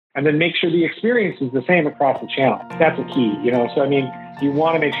And then make sure the experience is the same across the channel. That's a key, So, you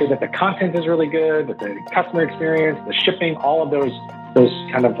want to make sure that the content is really good, that the customer experience, the shipping, all of those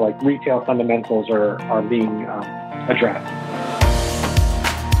kind of like retail fundamentals are being addressed.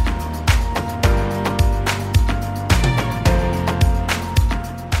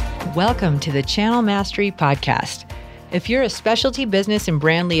 Welcome to the Channel Mastery Podcast. If you're a specialty business and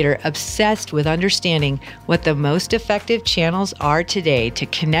brand leader obsessed with understanding what the most effective channels are today to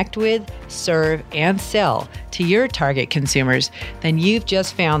connect with, serve, and sell to your target consumers, then you've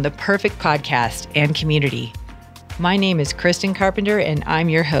just found the perfect podcast and community. My name is Kristen Carpenter, and I'm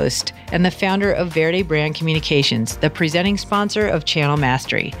your host and the founder of Verde Brand Communications, the presenting sponsor of Channel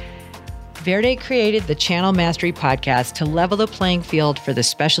Mastery. Verde created the Channel Mastery Podcast to level the playing field for the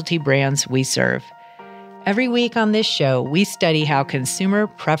specialty brands we serve. Every week on this show, we study how consumer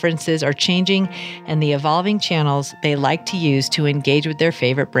preferences are changing and the evolving channels they like to use to engage with their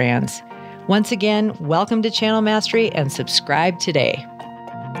favorite brands. Once again, welcome to Channel Mastery and subscribe today.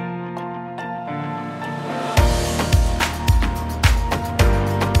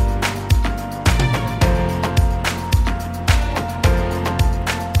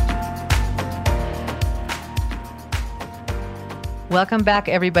 Welcome back,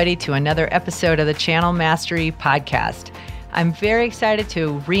 everybody, to another episode of the Channel Mastery Podcast. I'm very excited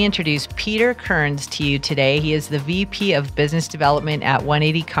to reintroduce Peter Kearns to you today. He is the VP of Business Development at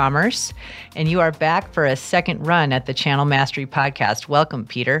 180 Commerce, and you are back for a second run at the Channel Mastery Podcast. Welcome,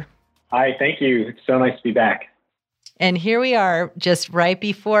 Peter. Hi, thank you. It's so nice to be back. And here we are just right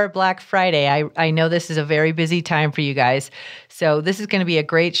before Black Friday. I know this is a very busy time for you guys. So this is going to be a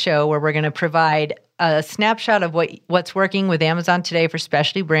great show where we're going to provide a snapshot of what's working with Amazon today for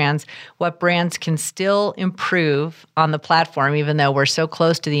specialty brands, what brands can still improve on the platform, even though we're so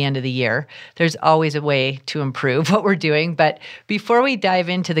close to the end of the year. There's always a way to improve what we're doing. But before we dive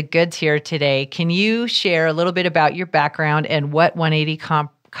into the goods here today, can you share a little bit about your background and what 180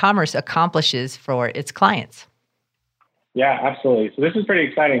 Commerce accomplishes for its clients? Yeah, absolutely. So this is pretty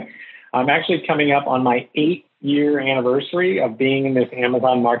exciting. I'm actually coming up on my 8-year anniversary of being in this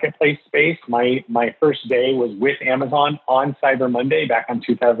Amazon marketplace space. My first day was with Amazon on Cyber Monday back on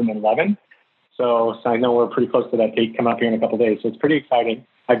 2011. So I know we're pretty close to that date coming up here in a couple of days. So it's pretty exciting.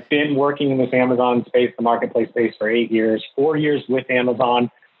 I've been working in this Amazon space, the marketplace space, for 8 years, 4 years with Amazon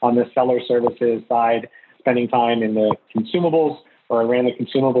on the seller services side, spending time in the consumables, or I ran the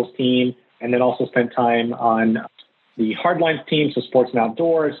consumables team, and then also spent time on the hardlines team, so sports and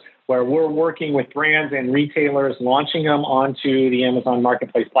outdoors, where we're working with brands and retailers, launching them onto the Amazon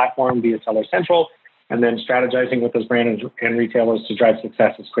Marketplace platform via Seller Central, and then strategizing with those brands and retailers to drive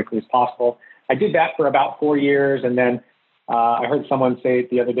success as quickly as possible. I did that for about 4 years, and then I heard someone say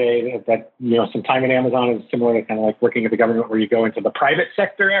the other day that some time in Amazon is similar to kind of like working at the government, where you go into the private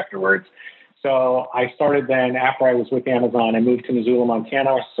sector afterwards. So I started then, after I was with Amazon, I moved to Missoula,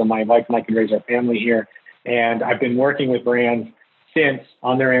 Montana, so my wife and I could raise our family here. And I've been working with brands since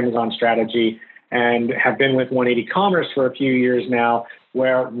on their Amazon strategy, and have been with 180 Commerce for a few years now,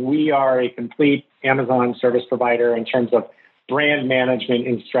 where we are a complete Amazon service provider in terms of brand management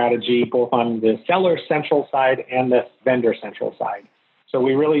and strategy, both on the Seller Central side and the Vendor Central side. So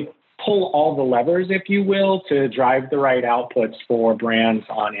we really pull all the levers, if you will, to drive the right outputs for brands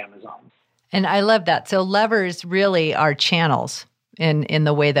on Amazon. And I love that. So levers really are channels in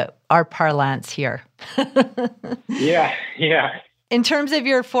the way that our parlance here. Yeah. In terms of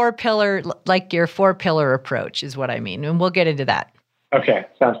your four pillar approach is what I mean. And we'll get into that. Okay.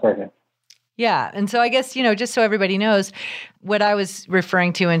 Sounds perfect. Yeah. And so I guess, just so everybody knows, what I was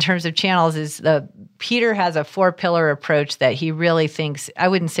referring to in terms of channels is Peter has a 4-pillar approach that he really thinks, I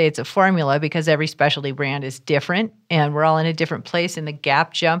wouldn't say it's a formula, because every specialty brand is different and we're all in a different place in the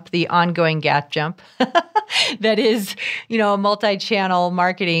gap jump, the ongoing gap jump that is, a multi-channel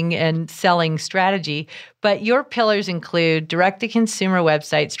marketing and selling strategy. But your pillars include direct-to-consumer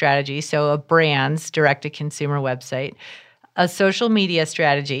website strategy, so a brand's direct-to-consumer website, a social media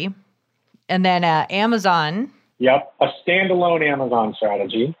strategy, and then Amazon. Yep, a standalone Amazon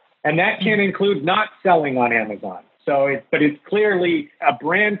strategy. And that can include not selling on Amazon. But it's clearly a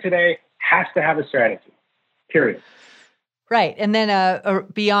brand today has to have a strategy, period. Right. And then a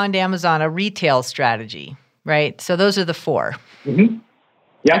beyond Amazon, a retail strategy, right? So those are the 4. Mm-hmm.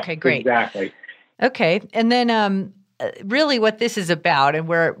 Yeah. Okay, great. Exactly. Okay. And then really what this is about, and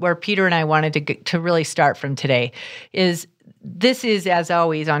where Peter and I wanted to really start from today, is this is, as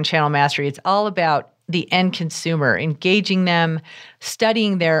always on Channel Mastery, it's all about the end consumer, engaging them,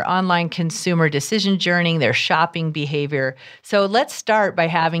 studying their online consumer decision journey, their shopping behavior. So let's start by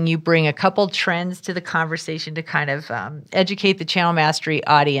having you bring a couple trends to the conversation to kind of educate the Channel Mastery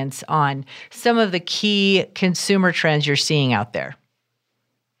audience on some of the key consumer trends you're seeing out there.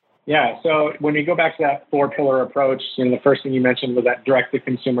 Yeah, so when we go back to that four-pillar approach, the first thing you mentioned was that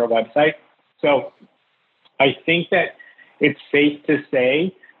direct-to-consumer website. So I think that it's safe to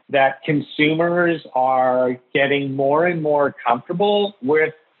say that consumers are getting more and more comfortable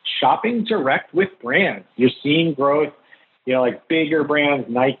with shopping direct with brands. You're seeing growth, like bigger brands,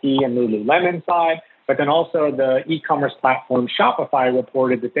 Nike and Lululemon side, but then also the e-commerce platform Shopify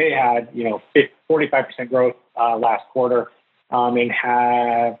reported that they had, 45% growth last quarter and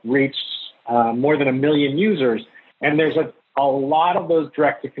have reached more than 1 million users. And there's a lot of those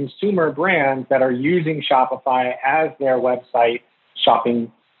direct-to-consumer brands that are using Shopify as their website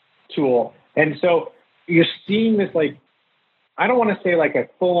shopping tool. And so you're seeing this, I don't want to say a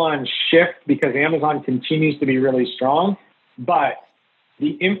full-on shift because Amazon continues to be really strong, but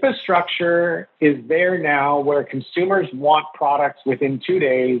the infrastructure is there now where consumers want products within 2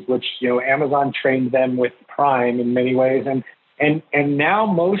 days, which, Amazon trained them with Prime in many ways. And now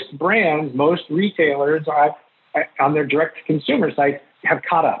most brands, most retailers are on their direct-to-consumer sites have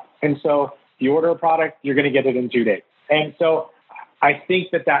caught up. And so if you order a product, you're going to get it in 2 days. And so I think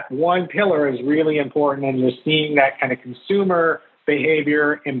that one pillar is really important, and you're seeing that kind of consumer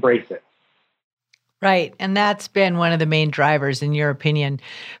behavior embrace it. Right. And that's been one of the main drivers, in your opinion,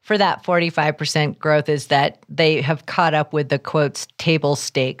 for that 45% growth is that they have caught up with the, quotes, table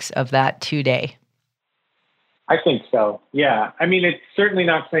stakes of that 2 day. I think so. Yeah. I mean, it's certainly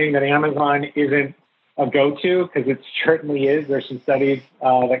not saying that Amazon isn't a go-to, because it certainly is. There's some studies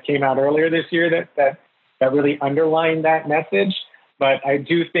that came out earlier this year that really underline that message. But I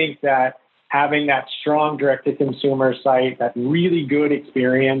do think that having that strong direct-to-consumer site, that really good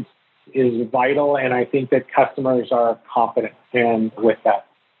experience is vital. And I think that customers are confident with that.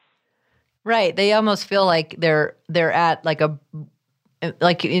 Right. They almost feel like they're at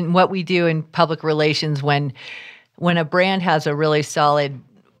like in what we do in public relations when a brand has a really solid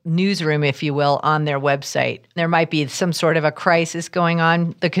newsroom, if you will, on their website. There might be some sort of a crisis going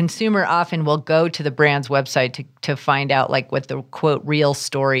on. The consumer often will go to the brand's website to find out what the, quote, real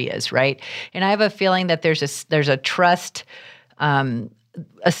story is, right? And I have a feeling that there's a trust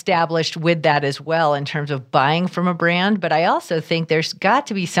established with that as well in terms of buying from a brand. But I also think there's got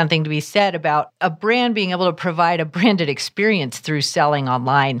to be something to be said about a brand being able to provide a branded experience through selling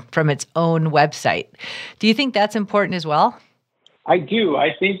online from its own website. Do you think that's important as well? I do.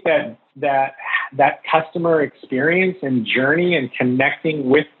 I think that customer experience and journey and connecting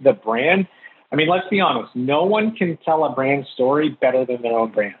with the brand. I mean, let's be honest. No one can tell a brand story better than their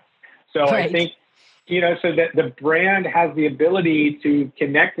own brand. So right. I think, so that the brand has the ability to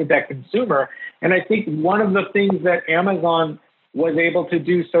connect with that consumer. And I think one of the things that Amazon was able to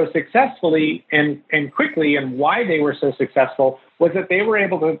do so successfully and quickly, and why they were so successful, was that they were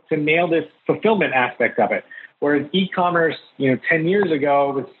able to nail this fulfillment aspect of it. Whereas e-commerce, 10 years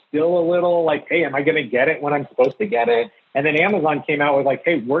ago was still a little hey, am I going to get it when I'm supposed to get it? And then Amazon came out with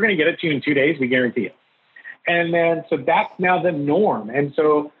hey, we're going to get it to you in 2 days. We guarantee it. And then, so that's now the norm. And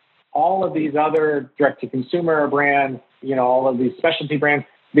so all of these other direct-to-consumer brands, all of these specialty brands,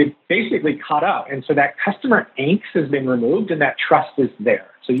 they've basically caught up. And so that customer angst has been removed and that trust is there.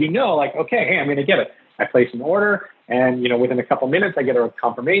 So okay, hey, I'm going to get it. I place an order and, within a couple minutes, I get a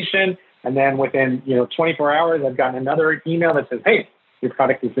confirmation. And then within, 24 hours, I've gotten another email that says, hey, your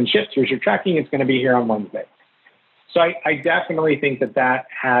product has been shipped. Here's your tracking. It's going to be here on Wednesday. So I definitely think that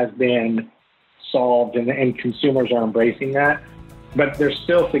has been solved and consumers are embracing that. But there's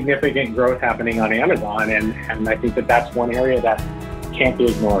still significant growth happening on Amazon. And I think that's one area that can't be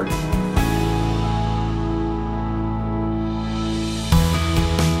ignored.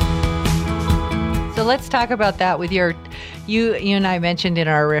 So let's talk about that with you and I mentioned in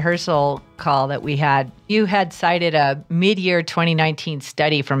our rehearsal call that you had cited a mid-year 2019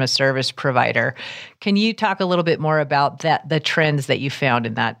 study from a service provider. Can you talk a little bit more about the trends that you found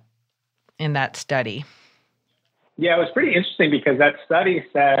in that study? Yeah, it was pretty interesting because that study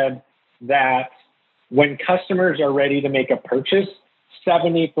said that when customers are ready to make a purchase,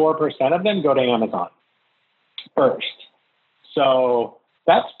 74% of them go to Amazon first. So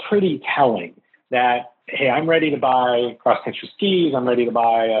that's pretty telling that, hey, I'm ready to buy cross-country skis. I'm ready to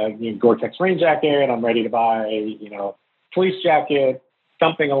buy a Gore-Tex rain jacket. I'm ready to buy, fleece jacket,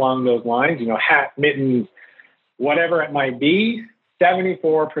 something along those lines, hat, mittens, whatever it might be.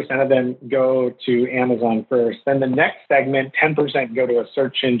 74% of them go to Amazon first. Then the next segment, 10% go to a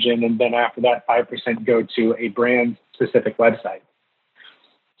search engine. And then after that, 5% go to a brand specific website.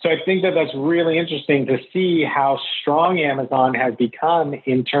 So I think that that's really interesting to see how strong Amazon has become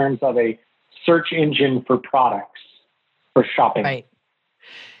in terms of a search engine for products, for shopping. Right.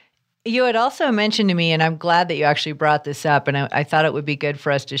 You had also mentioned to me, and I'm glad that you actually brought this up, and I thought it would be good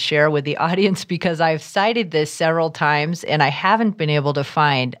for us to share with the audience because I've cited this several times, and I haven't been able to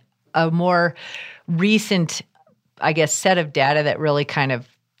find a more recent, I guess, set of data that really kind of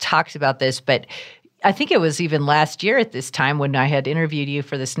talks about this. But I think it was even last year at this time when I had interviewed you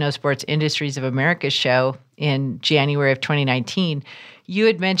for the Snow Sports Industries of America show in January of 2019. You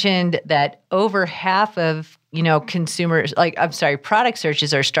had mentioned that over half of product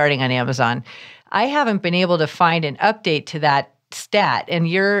searches are starting on Amazon. I haven't been able to find an update to that stat, and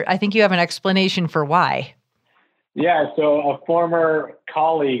I think you have an explanation for why. Yeah, so a former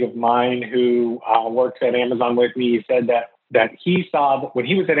colleague of mine who works at Amazon with me said that he saw when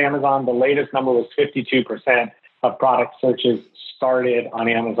he was at Amazon, the latest number was 52% of product searches started on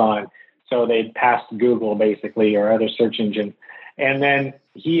Amazon. So they passed Google basically or other search engine. And then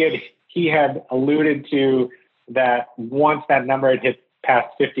he had alluded to that once that number had hit past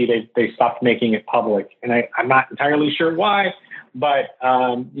 50, they stopped making it public. And I'm not entirely sure why, but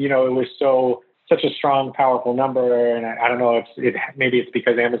it was such a strong, powerful number. And I don't know if maybe it's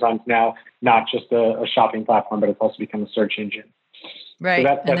because Amazon's now not just a shopping platform, but it's also become a search engine. Right.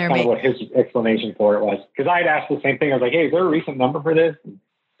 So that's kind of what his explanation for it was. Because I had asked the same thing. I was like, hey, is there a recent number for this? And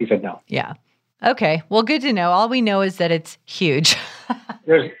he said no. Yeah. Okay. Well, good to know. All we know is that it's huge.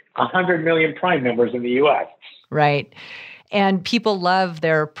 There's 100 million Prime members in the U.S. Right. And people love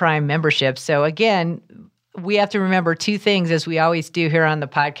their Prime membership. So again, we have to remember two things, as we always do here on the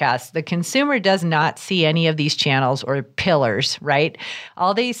podcast. The consumer does not see any of these channels or pillars, right?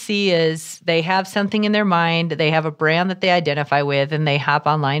 All they see is they have something in their mind, they have a brand that they identify with, and they hop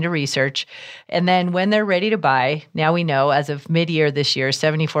online to research. And then when they're ready to buy, now we know as of mid-year this year,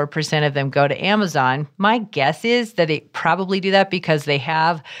 74% of them go to Amazon. My guess is that they probably do that because they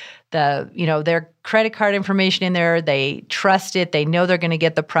have their credit card information in there. They trust it. They know they're going to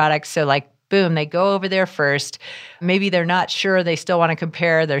get the product. So boom, they go over there first. Maybe they're not sure. They still want to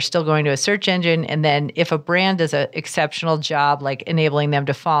compare. They're still going to a search engine. And then if a brand does an exceptional job, like enabling them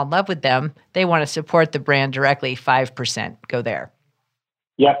to fall in love with them, they want to support the brand directly. 5% go there.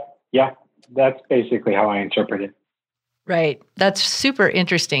 Yep. That's basically how I interpret it. Right. That's super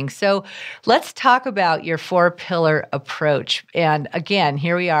interesting. So let's talk about your 4-pillar approach. And again,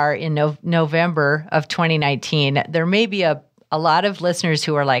 here we are in November of 2019. There may be a lot of listeners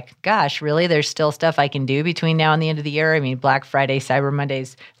who are like, gosh, really? There's still stuff I can do between now and the end of the year? I mean, Black Friday, Cyber Monday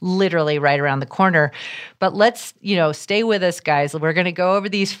is literally right around the corner. But let's, stay with us, guys. We're going to go over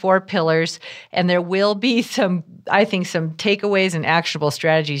these 4 pillars, and there will be some takeaways and actionable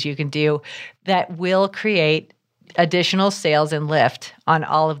strategies you can do that will create additional sales and lift on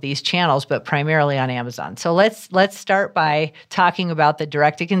all of these channels, but primarily on Amazon. So let's start by talking about the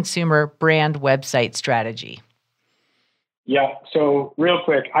direct-to-consumer brand website strategy. Yeah. So real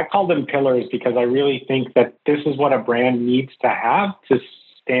quick, I call them pillars because I really think that this is what a brand needs to have to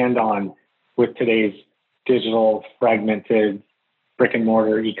stand on with today's digital, fragmented, brick and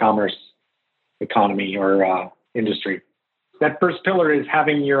mortar e-commerce economy or industry. That first pillar is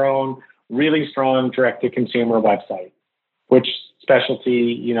having your own really strong direct-to-consumer website, which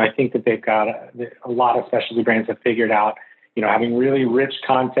specialty, I think that they've got a lot of specialty brands have figured out, having really rich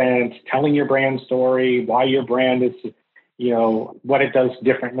content, telling your brand story, why your brand is, what it does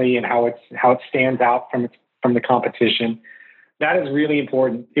differently and how it stands out from the competition. That is really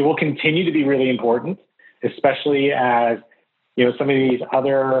important. It will continue to be really important, especially as, some of these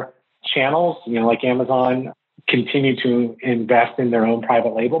other channels, like Amazon, continue to invest in their own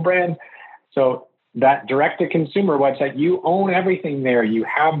private label brand. So that direct-to-consumer website, you own everything there. You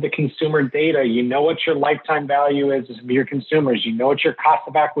have the consumer data. You know what your lifetime value is of your consumers. You know what your cost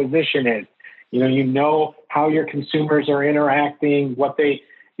of acquisition is. You know how your consumers are interacting, what they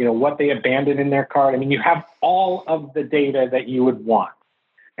abandon in their cart. I mean, you have all of the data that you would want.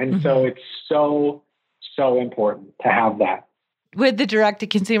 And so it's so important to have that. With the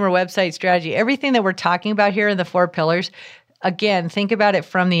direct-to-consumer website strategy, everything that we're talking about here in the 4 pillars, again, think about it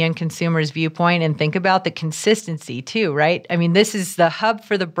from the end consumer's viewpoint and think about the consistency too, right? I mean, this is the hub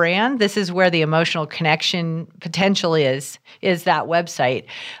for the brand. This is where the emotional connection potential is that website.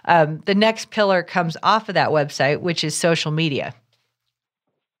 The next pillar comes off of that website, which is social media.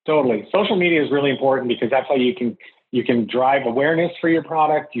 Totally. Social media is really important because that's how you can drive awareness for your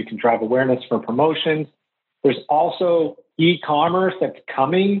product. You can drive awareness for promotions. There's also e-commerce that's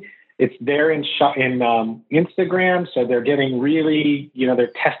coming. It's there in Instagram. So they're getting really,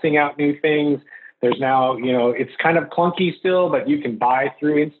 they're testing out new things. There's now, it's kind of clunky still, but you can buy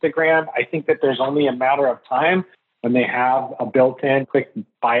through Instagram. I think that there's only a matter of time when they have a built-in click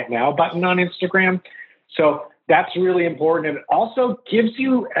buy it now button on Instagram. So that's really important. And it also gives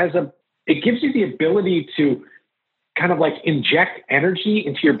you the ability to kind of like inject energy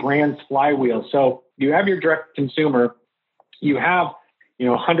into your brand's flywheel. So you have your direct consumer, you have,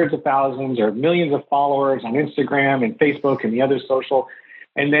 hundreds of thousands or millions of followers on Instagram and Facebook and the other social.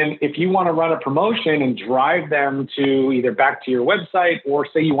 And then if you want to run a promotion and drive them to either back to your website, or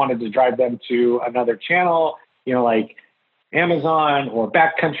say you wanted to drive them to another channel, like Amazon or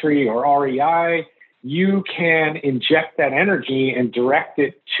Backcountry or REI, you can inject that energy and direct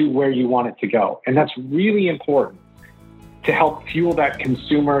it to where you want it to go. And that's really important to help fuel that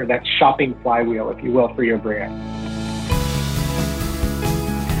consumer, that shopping flywheel, if you will, for your brand.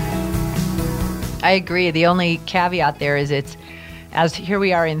 I agree. The only caveat there is here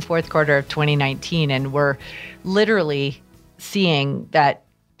we are in fourth quarter of 2019, and we're literally seeing that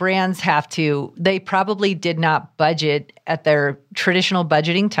brands they probably did not budget at their traditional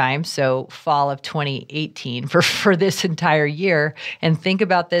budgeting time, so fall of 2018 for this entire year, and think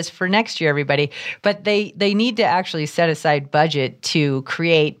about this for next year, everybody. But they need to actually set aside budget to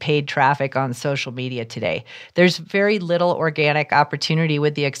create paid traffic on social media today. There's very little organic opportunity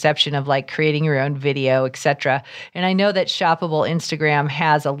with the exception of like creating your own video, etc. And I know that Shoppable Instagram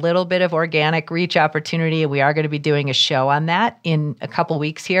has a little bit of organic reach opportunity, and we are going to be doing a show on that in a couple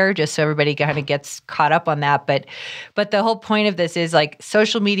weeks here, just so everybody kind of gets caught up on that. But the whole point of this is like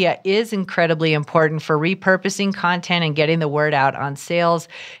social media is incredibly important for repurposing content and getting the word out on sales.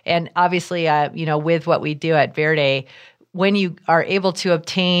 And obviously, with what we do at Verde, when you are able to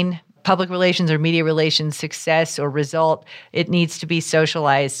obtain public relations or media relations success or result, it needs to be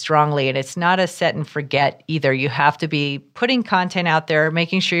socialized strongly. And it's not a set and forget either. You have to be putting content out there,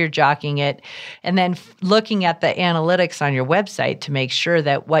 making sure you're jockeying it, and then looking at the analytics on your website to make sure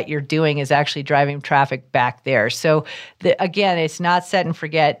that what you're doing is actually driving traffic back there. So again, it's not set and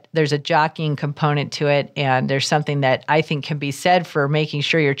forget. There's a jockeying component to it. And there's something that I think can be said for making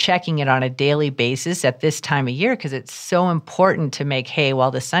sure you're checking it on a daily basis at this time of year, because it's so important to make hay while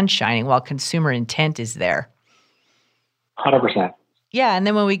the sun's shining, while consumer intent is there. 100%. Yeah. And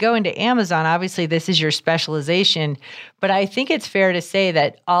then when we go into Amazon, obviously this is your specialization, but I think it's fair to say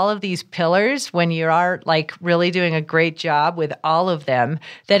that all of these pillars, when you are like really doing a great job with all of them,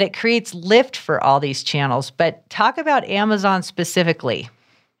 that it creates lift for all these channels. But talk about Amazon specifically.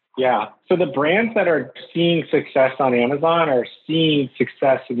 Yeah. So the brands that are seeing success on Amazon are seeing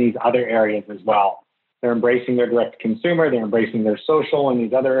success in these other areas as well. They're embracing their direct consumer, they're embracing their social and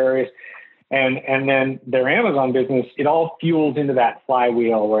these other areas. And then their Amazon business, it all fuels into that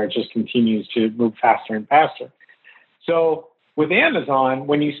flywheel where it just continues to move faster and faster. So with Amazon,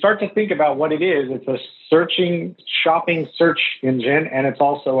 when you start to think about what it is, it's a shopping search engine, and it's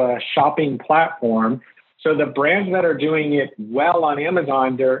also a shopping platform. So the brands that are doing it well on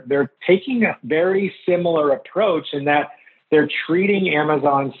Amazon, they're taking a very similar approach in that they're treating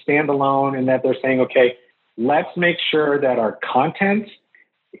Amazon standalone, and that they're saying, okay, let's make sure that our content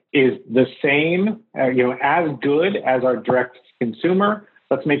is the same, as good as our direct consumer.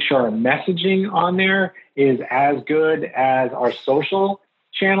 Let's make sure our messaging on there is as good as our social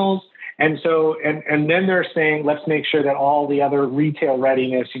channels. And so, and then they're saying, let's make sure that all the other retail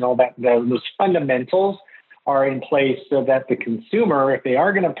readiness, those fundamentals are in place so that the consumer, if they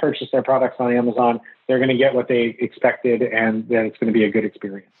are going to purchase their products on Amazon, they're going to get what they expected, and that it's going to be a good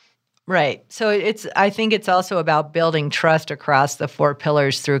experience. Right. So I think it's also about building trust across the four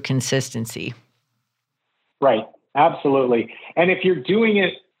pillars through consistency. Right. Absolutely. And if you're doing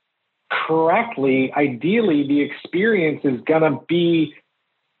it correctly, ideally, the experience is going to be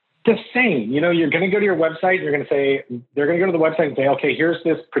the same. You're going to go to your website. They're going to go to the website and say, okay, here's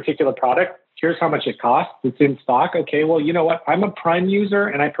this particular product. Here's how much it costs. It's in stock. Okay, well, you know what? I'm a Prime user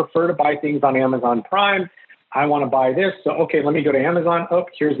and I prefer to buy things on Amazon Prime. I want to buy this. So, okay, let me go to Amazon. Oh,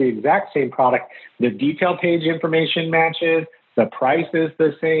 here's the exact same product. The detail page information matches. The price is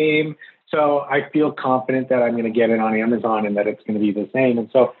the same. So I feel confident that I'm going to get it on Amazon and that it's going to be the same. And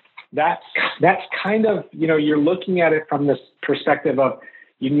so that's kind of, you're looking at it from this perspective of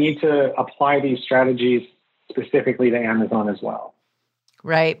you need to apply these strategies specifically to Amazon as well.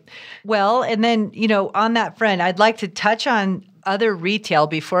 Right. Well, and then, on that front, I'd like to touch on other retail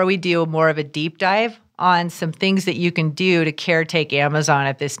before we do more of a deep dive on some things that you can do to caretake Amazon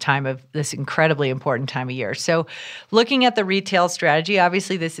at this incredibly important time of year. So looking at the retail strategy,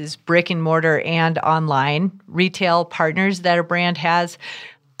 obviously this is brick and mortar and online retail partners that a brand has.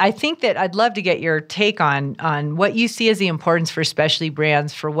 I think that I'd love to get your take on what you see as the importance for specialty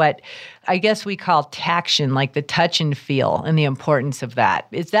brands for what I guess we call taction, like the touch and feel, and the importance of that.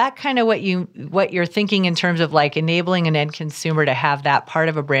 Is that kind of what you're thinking in terms of like enabling an end consumer to have that part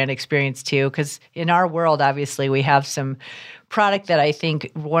of a brand experience too? Because in our world, obviously, we have some product that I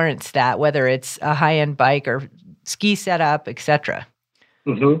think warrants that, whether it's a high-end bike or ski setup, et cetera.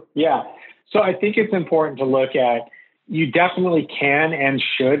 Mm-hmm. Yeah. So I think it's important to look at, you definitely can and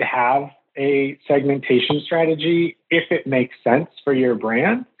should have a segmentation strategy if it makes sense for your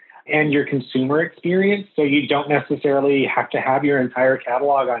brand and your consumer experience. So you don't necessarily have to have your entire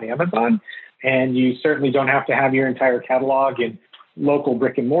catalog on Amazon, and you certainly don't have to have your entire catalog in local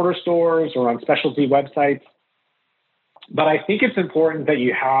brick and mortar stores or on specialty websites. But I think it's important that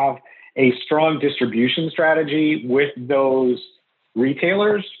you have a strong distribution strategy with those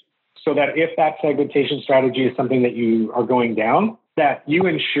retailers, so that if that segmentation strategy is something that you are going down, that you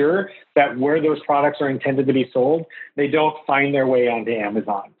ensure that where those products are intended to be sold, they don't find their way onto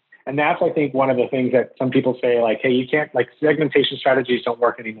Amazon. And that's, I think, one of the things that some people say, like, hey, you can't, like, segmentation strategies don't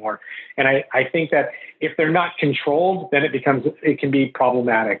work anymore. And I think that if they're not controlled, then it can be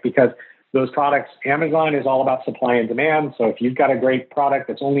problematic, because those products, Amazon is all about supply and demand. So if you've got a great product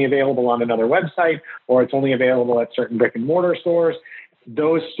that's only available on another website, or it's only available at certain brick and mortar stores,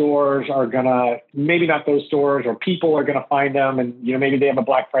 those stores are maybe not those stores, or people are gonna find them, and maybe they have a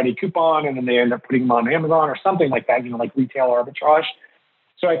Black Friday coupon and then they end up putting them on Amazon or something like that, like retail arbitrage.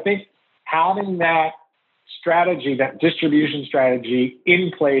 So I think having that strategy, that distribution strategy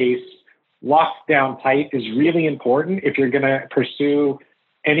in place, locked down tight, is really important if you're gonna pursue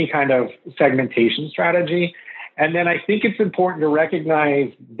any kind of segmentation strategy. And then I think it's important to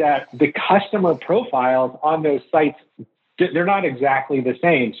recognize that the customer profiles on those sites, they're not exactly the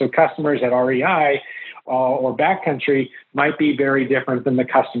same. So customers at REI or Backcountry might be very different than the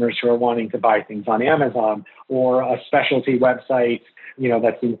customers who are wanting to buy things on Amazon or a specialty website,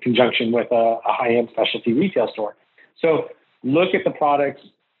 that's in conjunction with a high-end specialty retail store. So look at the products,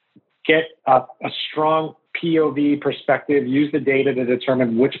 get a strong POV perspective, use the data to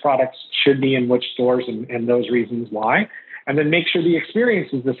determine which products should be in which stores and those reasons why, and then make sure the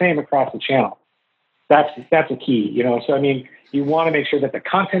experience is the same across the channel. That's a key, So, you want to make sure that the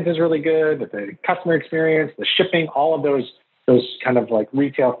content is really good, that the customer experience, the shipping, all of those kind of like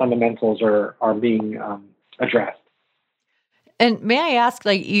retail fundamentals are being addressed. And may I ask,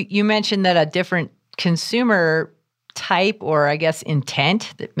 like you mentioned that a different consumer type, or I guess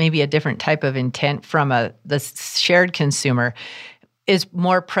intent, that maybe a different type of intent from the shared consumer is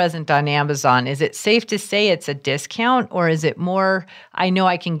more present on Amazon. Is it safe to say it's a discount, or is it more, I know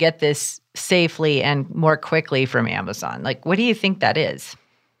I can get this safely and more quickly from Amazon? Like, what do you think that is?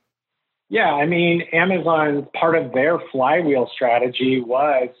 Yeah, Amazon, part of their flywheel strategy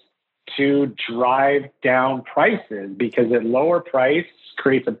was to drive down prices, because at lower price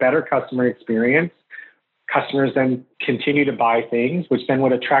creates a better customer experience. Customers then continue to buy things, which then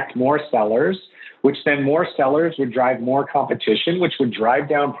would attract more sellers, which then more sellers would drive more competition, which would drive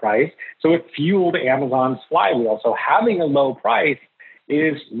down price. So it fueled Amazon's flywheel. So having a low price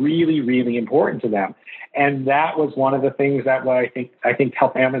is really, really important to them. And that was one of the things that I think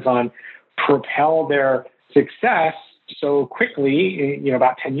helped Amazon propel their success so quickly,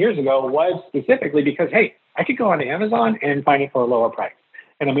 about 10 years ago, was specifically because, hey, I could go on Amazon and find it for a lower price.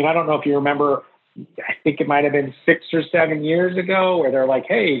 And I don't know if you remember, I think it might have been 6 or 7 years ago, where they're like,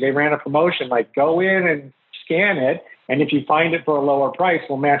 hey, they ran a promotion, like go in and scan it, and if you find it for a lower price,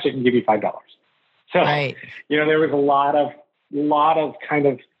 we'll match it and give you $5. So, right. There was a lot of kind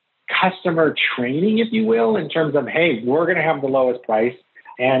of customer training, if you will, in terms of, hey, we're going to have the lowest price,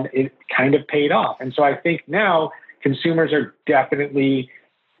 and it kind of paid off. And so I think now consumers are definitely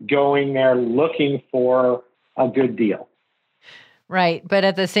going there looking for a good deal. Right. But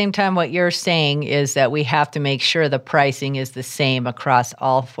at the same time, what you're saying is that we have to make sure the pricing is the same across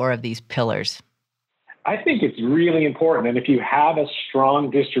all 4 of these pillars. I think it's really important. And if you have a strong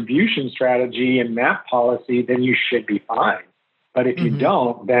distribution strategy and MAP policy, then you should be fine. But if you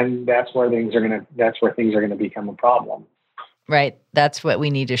don't, then that's where things are going to become a problem. Right. That's what we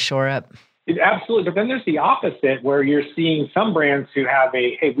need to shore up. Absolutely. But then there's the opposite, where you're seeing some brands who have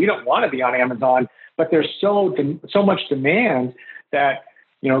hey, we don't want to be on Amazon, but there's so much demand that,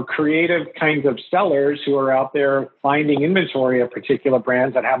 creative kinds of sellers who are out there finding inventory of particular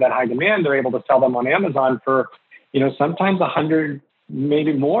brands that have that high demand, they're able to sell them on Amazon for, sometimes $100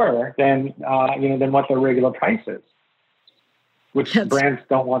 maybe more than than what their regular price is, which brands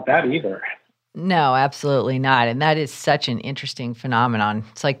don't want that either. No, absolutely not. And that is such an interesting phenomenon.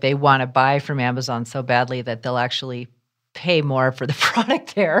 It's like they want to buy from Amazon so badly that they'll actually pay more for the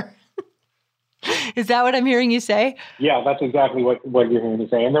product there. Is that what I'm hearing you say? Yeah, that's exactly what you're hearing me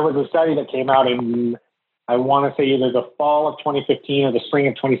say. And there was a study that came out in, I want to say either the fall of 2015 or the spring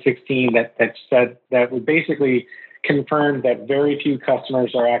of 2016 that said that would basically confirm that very few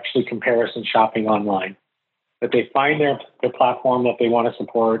customers are actually comparison shopping online. That they find their platform that they want to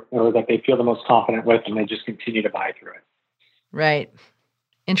support or that they feel the most confident with, and they just continue to buy through it. Right.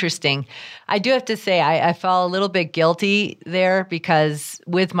 Interesting. I do have to say, I felt a little bit guilty there because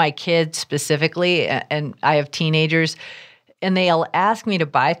with my kids specifically, and I have teenagers, and they'll ask me to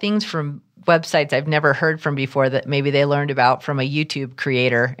buy things from websites I've never heard from before that maybe they learned about from a YouTube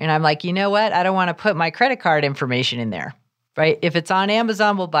creator. And I'm like, you know what? I don't want to put my credit card information in there, right? If it's on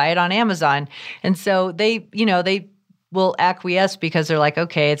Amazon, we'll buy it on Amazon. And so they will acquiesce because they're like,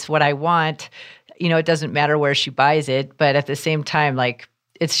 okay, it's what I want. It doesn't matter where she buys it. But at the same time, like,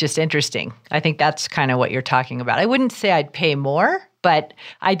 it's just interesting. I think that's kind of what you're talking about. I wouldn't say I'd pay more, but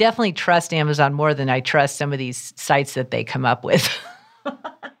I definitely trust Amazon more than I trust some of these sites that they come up with.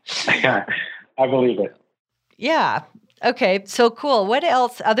 Yeah, I believe it. Yeah. Okay. So cool. What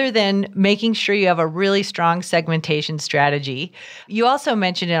else other than making sure you have a really strong segmentation strategy? You also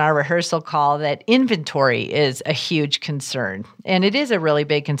mentioned in our rehearsal call that inventory is a huge concern. And it is a really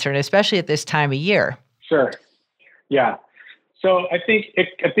big concern, especially at this time of year. Sure. Yeah. So I think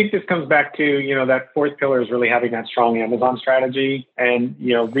this comes back to, that fourth pillar is really having that strong Amazon strategy, and,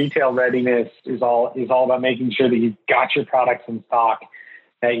 retail readiness is all about making sure that you've got your products in stock,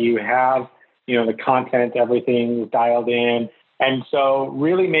 that you have, the content, everything dialed in. And so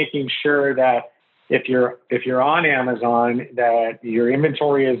really making sure that if you're on Amazon, that your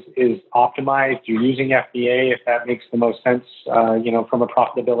inventory is optimized, you're using FBA, if that makes the most sense, from a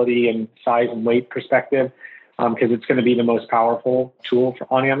profitability and size and weight perspective, because it's going to be the most powerful tool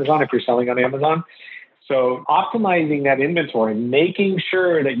on Amazon if you're selling on Amazon. So optimizing that inventory, making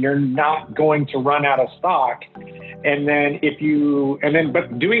sure that you're not going to run out of stock. But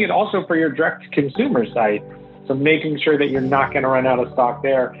doing it also for your direct consumer site. So making sure that you're not going to run out of stock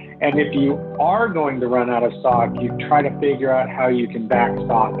there. And if you are going to run out of stock, you try to figure out how you can back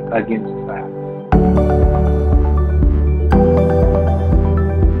stock against that.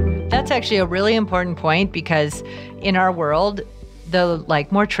 That's actually a really important point because in our world, the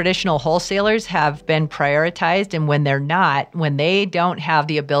more traditional wholesalers have been prioritized, and when they don't have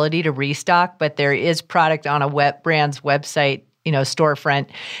the ability to restock, but there is product on a brand's website, storefront,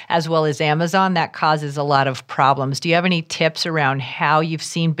 as well as Amazon, that causes a lot of problems. Do you have any tips around how you've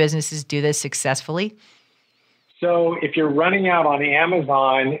seen businesses do this successfully? So if you're running out on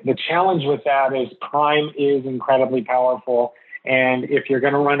Amazon, the challenge with that is Prime is incredibly powerful. And if you're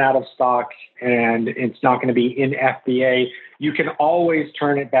going to run out of stock and it's not going to be in FBA, you can always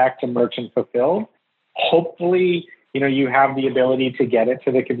turn it back to merchant fulfilled. Hopefully, you have the ability to get it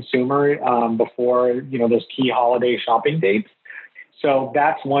to the consumer before, those key holiday shopping dates. So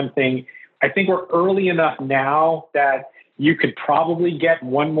that's one thing. I think we're early enough now that you could probably get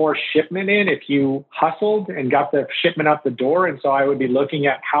one more shipment in if you hustled and got the shipment out the door. And so I would be looking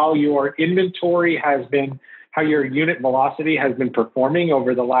at how your inventory has been, how your unit velocity has been performing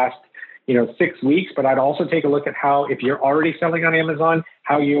over the last, 6 weeks. But I'd also take a look at how, if you're already selling on Amazon,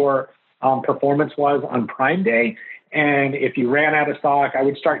 how your performance was on Prime Day. And if you ran out of stock, I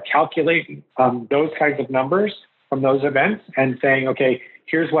would start calculating those kinds of numbers from those events and saying, okay,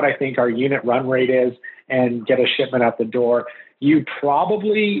 here's what I think our unit run rate is, and get a shipment out the door. You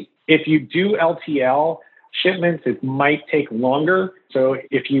probably, if you do LTL shipments, it might take longer. So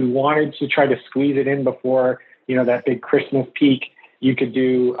if you wanted to try to squeeze it in before, that big Christmas peak, you could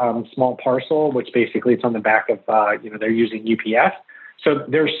do small parcel, which basically it's on the back of, they're using UPS. So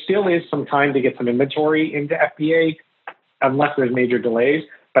there still is some time to get some inventory into FBA, unless there's major delays.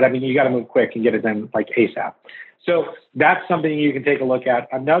 But you got to move quick and get it done ASAP. So that's something you can take a look at.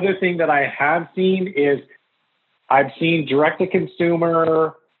 Another thing that I have seen is I've seen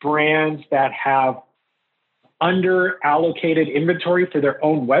direct-to-consumer brands that have under-allocated inventory for their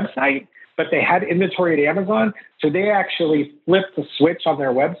own website, but they had inventory at Amazon. So they actually flipped the switch on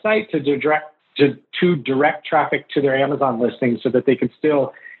their website to direct traffic to their Amazon listing so that they could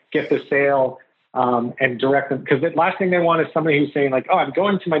still get the sale and direct them. Because the last thing they want is somebody who's saying I'm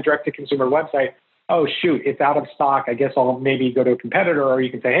going to my direct-to-consumer website. Oh, shoot, it's out of stock. I guess I'll maybe go to a competitor, or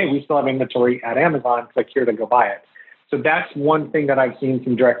you can say, hey, we still have inventory at Amazon. Click here to go buy it. So that's one thing that I've seen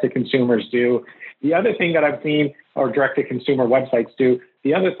some direct-to-consumers do. The other thing that I've seen, or direct-to-consumer websites do,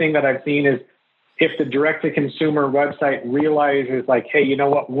 the other thing that I've seen is if the direct-to-consumer website realizes like, hey, you know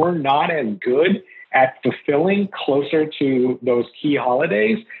what, we're not as good at fulfilling closer to those key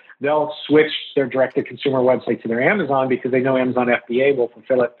holidays, they'll switch their direct-to-consumer website to their Amazon because they know Amazon FBA will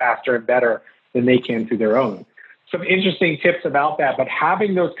fulfill it faster and better than they can through their own. Some interesting tips about that, but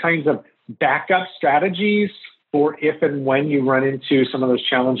having those kinds of backup strategies for if and when you run into some of those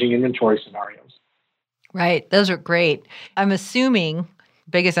challenging inventory scenarios. Right. Those are great. I'm assuming,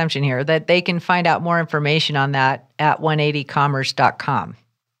 big assumption here, that they can find out more information on that at 180commerce.com.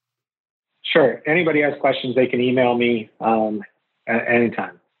 Sure. Anybody has questions, they can email me at any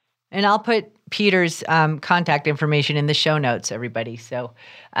time. And I'll put Peter's contact information in the show notes, everybody. So,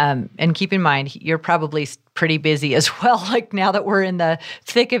 and keep in mind, you're probably pretty busy as well, like now that we're in the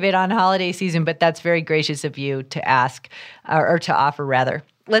thick of it on holiday season, but that's very gracious of you to ask, or to offer rather.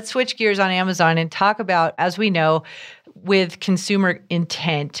 Let's switch gears on Amazon and talk about, as we know, with consumer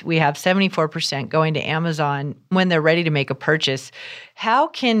intent, we have 74% going to Amazon when they're ready to make a purchase. How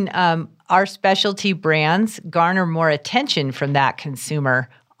can our specialty brands garner more attention from that consumer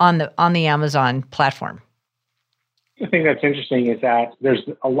on the Amazon platform? The thing that's interesting is that there's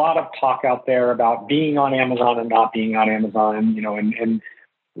a lot of talk out there about being on Amazon and not being on Amazon, and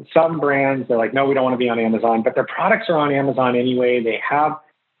some brands, they're like, no, we don't want to be on Amazon, but their products are on Amazon anyway. They have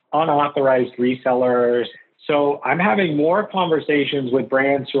unauthorized resellers. So I'm having more conversations with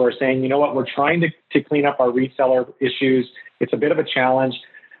brands who are saying, you know what, we're trying to clean up our reseller issues. It's a bit of a challenge,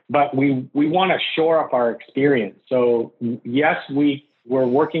 but we want to shore up our experience. So yes, we're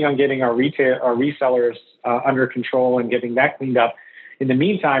working on getting our resellers under control and getting that cleaned up. In the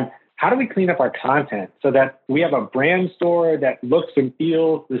meantime, how do we clean up our content so that we have a brand store that looks and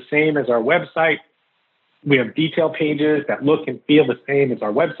feels the same as our website? We have detail pages that look and feel the same as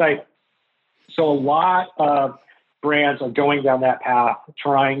our website. So a lot of brands are going down that path,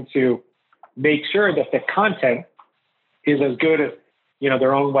 trying to make sure that the content is as good as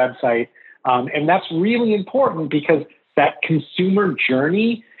their own website, and that's really important because that consumer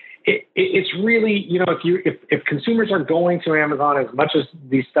journey, it's really, if consumers are going to Amazon as much as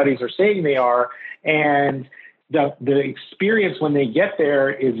these studies are saying they are, and the experience when they get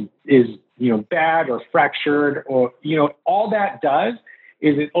there is bad or fractured, or all that does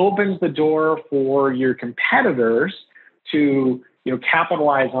is it opens the door for your competitors to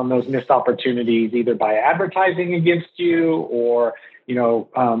capitalize on those missed opportunities, either by advertising against you or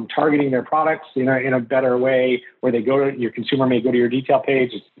targeting their products in a better way, where your consumer may go to your detail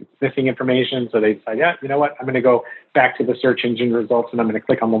page, it's missing information, so they decide, yeah, you know what, I'm going to go back to the search engine results and I'm going to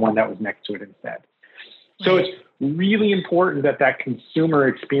click on the one that was next to it instead. So it's really important that consumer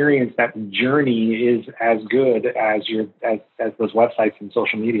experience, that journey, is as good as those websites and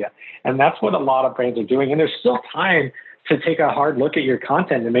social media. And that's what a lot of brands are doing. And there's still time to take a hard look at your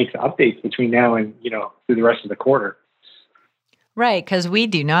content and make updates between now and, through the rest of the quarter. Right, because we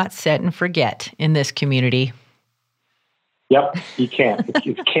do not set and forget in this community. Yep, you can't.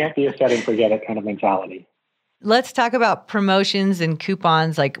 It can't be a set and forget it kind of mentality. Let's talk about promotions and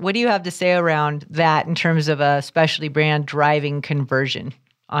coupons. Like, what do you have to say around that in terms of a specialty brand driving conversion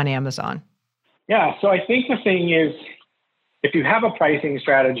on Amazon? Yeah, so I think the thing is, if you have a pricing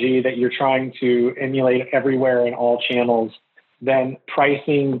strategy that you're trying to emulate everywhere in all channels, then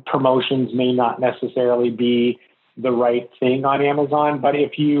pricing promotions may not necessarily be the right thing on Amazon. But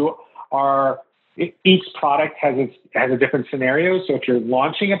if you are, each product has a different scenario. So if you're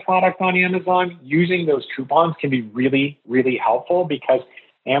launching a product on Amazon, using those coupons can be really, really helpful, because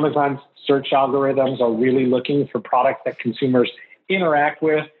Amazon's search algorithms are really looking for products that consumers interact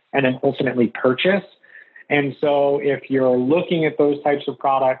with and then ultimately purchase. And so if you're looking at those types of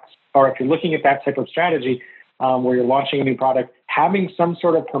products, or if you're looking at that type of strategy where you're launching a new product, having some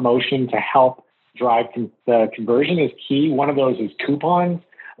sort of promotion to help drive the conversion is key. One of those is coupons,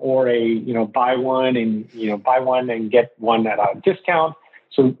 or a buy one and get one at a discount.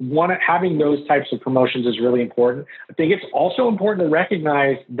 So having those types of promotions is really important. I think it's also important to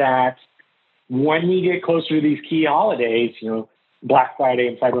recognize that when we get closer to these key holidays, Black Friday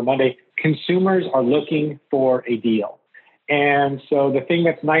and Cyber Monday, consumers are looking for a deal. And so the thing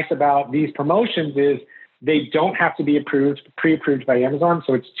that's nice about these promotions is they don't have to be pre-approved by Amazon.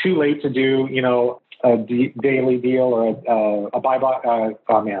 So it's too late to do, a daily deal or a buy box.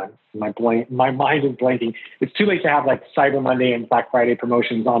 Oh man, my mind is blanking. It's too late to have like Cyber Monday and Black Friday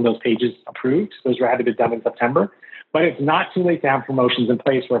promotions on those pages approved. Those had to be done in September. But it's not too late to have promotions in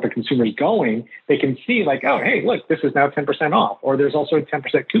place where if a consumer's going, they can see like, oh, hey, look, this is now 10% off, or there's also a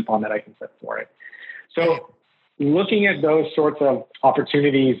 10% coupon that I can set for it. So looking at those sorts of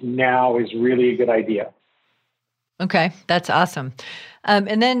opportunities now is really a good idea. Okay, that's awesome.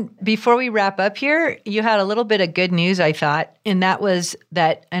 And then before we wrap up here, you had a little bit of good news, I thought, and that was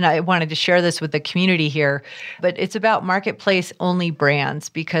that, and I wanted to share this with the community here, but it's about marketplace only brands,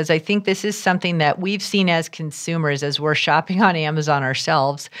 because I think this is something that we've seen as consumers as we're shopping on Amazon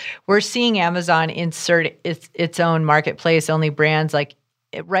ourselves. We're seeing Amazon insert its own marketplace only brands like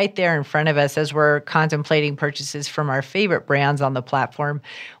right there in front of us as we're contemplating purchases from our favorite brands on the platform.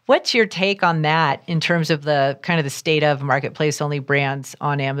 What's your take on that in terms of the kind of the state of marketplace only brands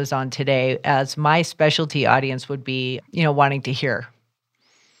on Amazon today, as my specialty audience would be, wanting to hear?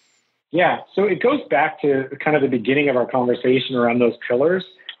 Yeah, so it goes back to kind of the beginning of our conversation around those pillars,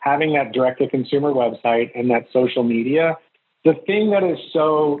 having that direct-to-consumer website and that social media. The thing that is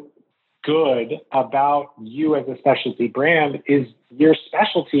so good about you as a specialty brand is your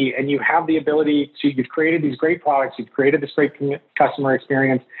specialty, and you have the ability to, you've created these great products, you've created this great customer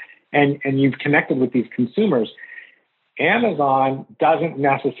experience, and you've connected with these consumers. Amazon doesn't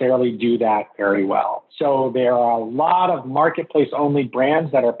necessarily do that very well. So there are a lot of marketplace only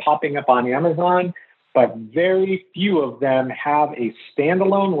brands that are popping up on Amazon, but very few of them have a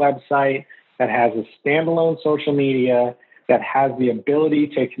standalone website that has a standalone social media that has the ability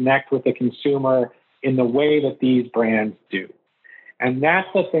to connect with the consumer in the way that these brands do. And that's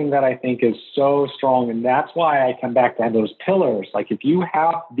the thing that I think is so strong. And that's why I come back to those pillars. Like if you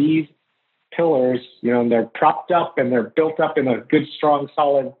have these pillars, and they're propped up and they're built up in a good, strong,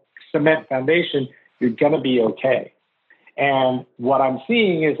 solid cement foundation, you're going to be okay. And what I'm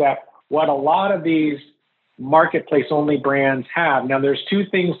seeing is that what a lot of these marketplace only brands have, now there's two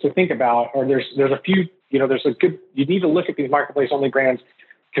things to think about, or there's a few, you need to look at these marketplace only brands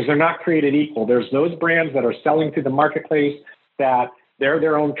because they're not created equal. There's those brands that are selling through the marketplace that they're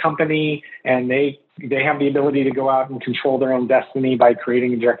their own company and they have the ability to go out and control their own destiny by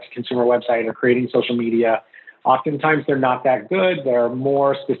creating a direct-to-consumer website or creating social media. Oftentimes, they're not that good. They're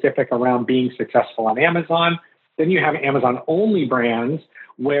more specific around being successful on Amazon. Then you have Amazon-only brands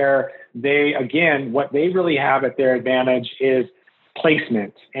where what they really have at their advantage is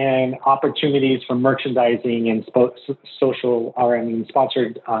placement and opportunities for merchandising and sponsored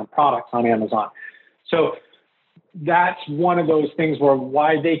products on Amazon. So that's one of those things where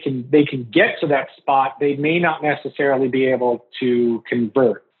why they can get to that spot, they may not necessarily be able to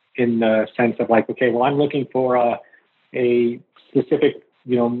convert in the sense of like, okay, well, I'm looking for a specific,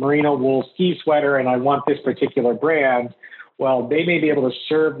 merino wool ski sweater and I want this particular brand. Well, they may be able to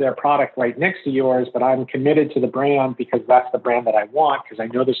serve their product right next to yours, but I'm committed to the brand because that's the brand that I want, because I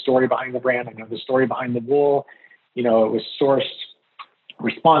know the story behind the brand. I know the story behind the wool. It was sourced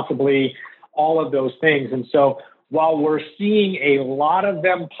responsibly, all of those things. And so while we're seeing a lot of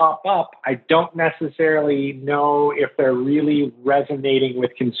them pop up, I don't necessarily know if they're really resonating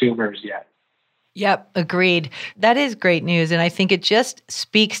with consumers yet. Yep, agreed. That is great news. And I think it just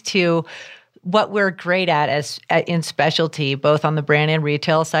speaks to what we're great at in specialty, both on the brand and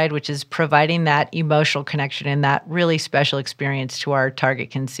retail side, which is providing that emotional connection and that really special experience to our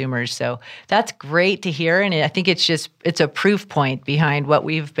target consumers. So that's great to hear. And I think it's a proof point behind what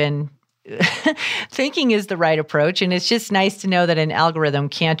we've been thinking is the right approach. And it's just nice to know that an algorithm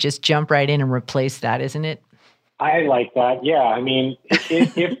can't just jump right in and replace that, isn't it? I like that. Yeah. I mean,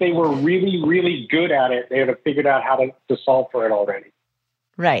 if they were really, really good at it, they would have figured out how to solve for it already.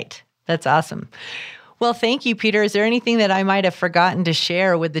 Right. That's awesome. Well, thank you, Peter. Is there anything that I might have forgotten to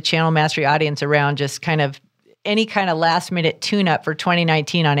share with the Channel Mastery audience around just kind of any kind of last minute tune-up for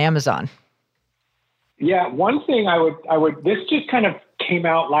 2019 on Amazon? Yeah, one thing I would, this just kind of came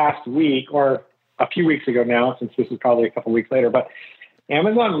out last week or a few weeks ago now, since this is probably a couple weeks later, but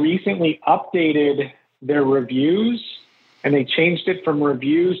Amazon recently updated their reviews and they changed it from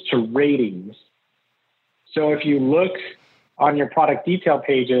reviews to ratings. So if you look on your product detail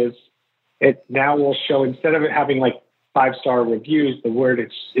pages, it now will show, instead of it having like 5-star reviews, the word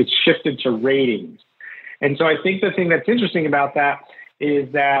it's shifted to ratings. And so I think the thing that's interesting about that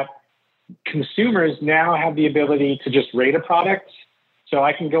is that consumers now have the ability to just rate a product. So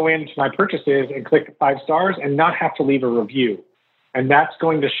I can go into my purchases and click 5 stars and not have to leave a review. And that's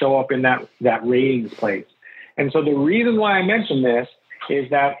going to show up in that ratings place. And so the reason why I mention this is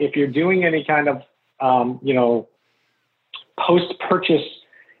that if you're doing any kind of, post-purchase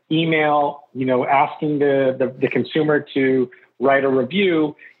email, asking the consumer to write a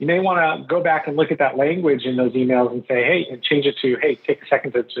review, you may want to go back and look at that language in those emails and say, hey, and change it to, hey, take a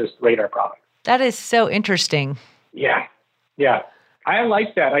second to just rate our product. That is so interesting. Yeah. I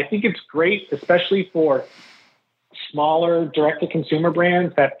like that. I think it's great, especially for smaller direct-to-consumer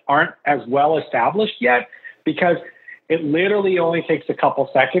brands that aren't as well established yet, because it literally only takes a couple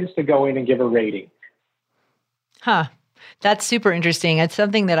seconds to go in and give a rating. Huh. That's super interesting. It's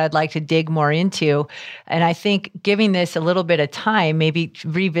something that I'd like to dig more into. And I think giving this a little bit of time, maybe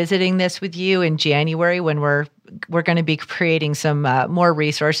revisiting this with you in January when we're going to be creating some more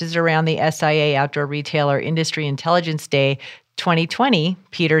resources around the SIA Outdoor Retailer Industry Intelligence Day 2020.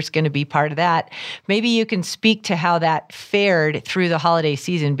 Peter's going to be part of that. Maybe you can speak to how that fared through the holiday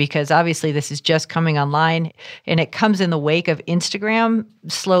season, because obviously this is just coming online and it comes in the wake of Instagram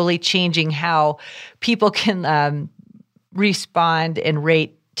slowly changing how people can respond and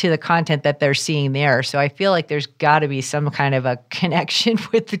rate to the content that they're seeing there. So I feel like there's got to be some kind of a connection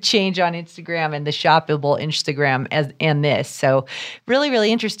with the change on Instagram and the shoppable Instagram and this. So really, really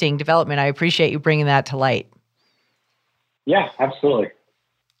interesting development. I appreciate you bringing that to light. Yeah, absolutely.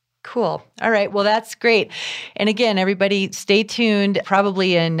 Cool. All right. Well, that's great. And again, everybody stay tuned.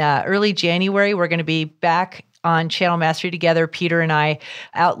 Probably in early January, we're going to be back on Channel Mastery together, Peter and I,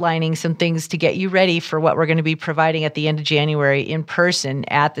 outlining some things to get you ready for what we're going to be providing at the end of January in person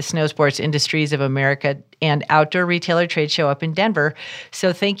at the Snow Sports Industries of America and Outdoor Retailer Trade Show up in Denver.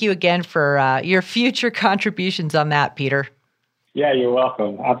 So thank you again for your future contributions on that, Peter. Yeah, you're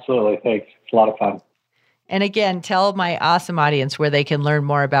welcome. Absolutely. Thanks. It's a lot of fun. And again, tell my awesome audience where they can learn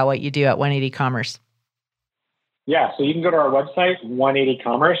more about what you do at 180 Commerce. Yeah, so you can go to our website, 180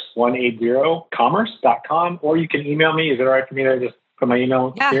 Commerce, 180commerce.com, or you can email me. Is it all right for me to just put my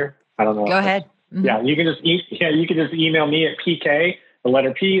email here? I don't know. Go ahead. Mm-hmm. Yeah, you can just email me at PK, the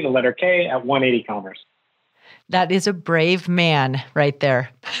letter P, the letter K, at 180 Commerce. That is a brave man right there.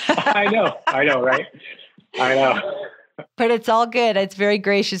 I know, right? I know. But it's all good. It's very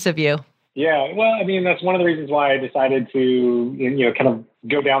gracious of you. Yeah, well, I mean, that's one of the reasons why I decided to, kind of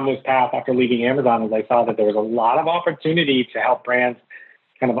go down this path after leaving Amazon, is I saw that there was a lot of opportunity to help brands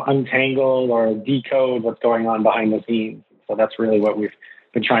kind of untangle or decode what's going on behind the scenes. So that's really what we've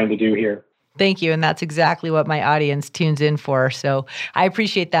been trying to do here. Thank you. And that's exactly what my audience tunes in for. So I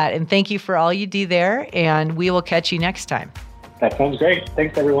appreciate that. And thank you for all you do there. And we will catch you next time. That sounds great.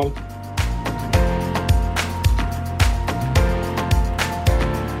 Thanks, everyone.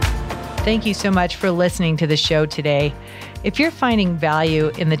 Thank you so much for listening to the show today. If you're finding value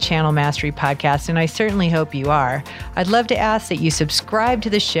in the Channel Mastery podcast, and I certainly hope you are, I'd love to ask that you subscribe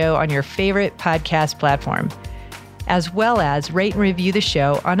to the show on your favorite podcast platform, as well as rate and review the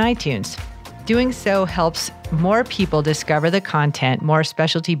show on iTunes. Doing so helps more people discover the content. More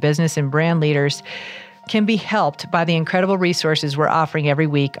specialty business and brand leaders can be helped by the incredible resources we're offering every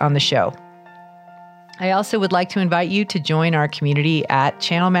week on the show. I also would like to invite you to join our community at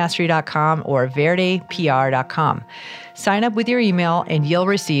channelmastery.com or verdepr.com. Sign up with your email and you'll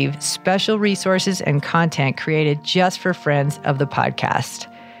receive special resources and content created just for friends of the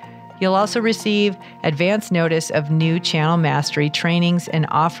podcast. You'll also receive advance notice of new Channel Mastery trainings and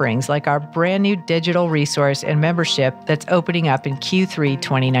offerings, like our brand new digital resource and membership that's opening up in Q3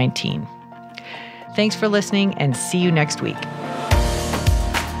 2019. Thanks for listening, and see you next week.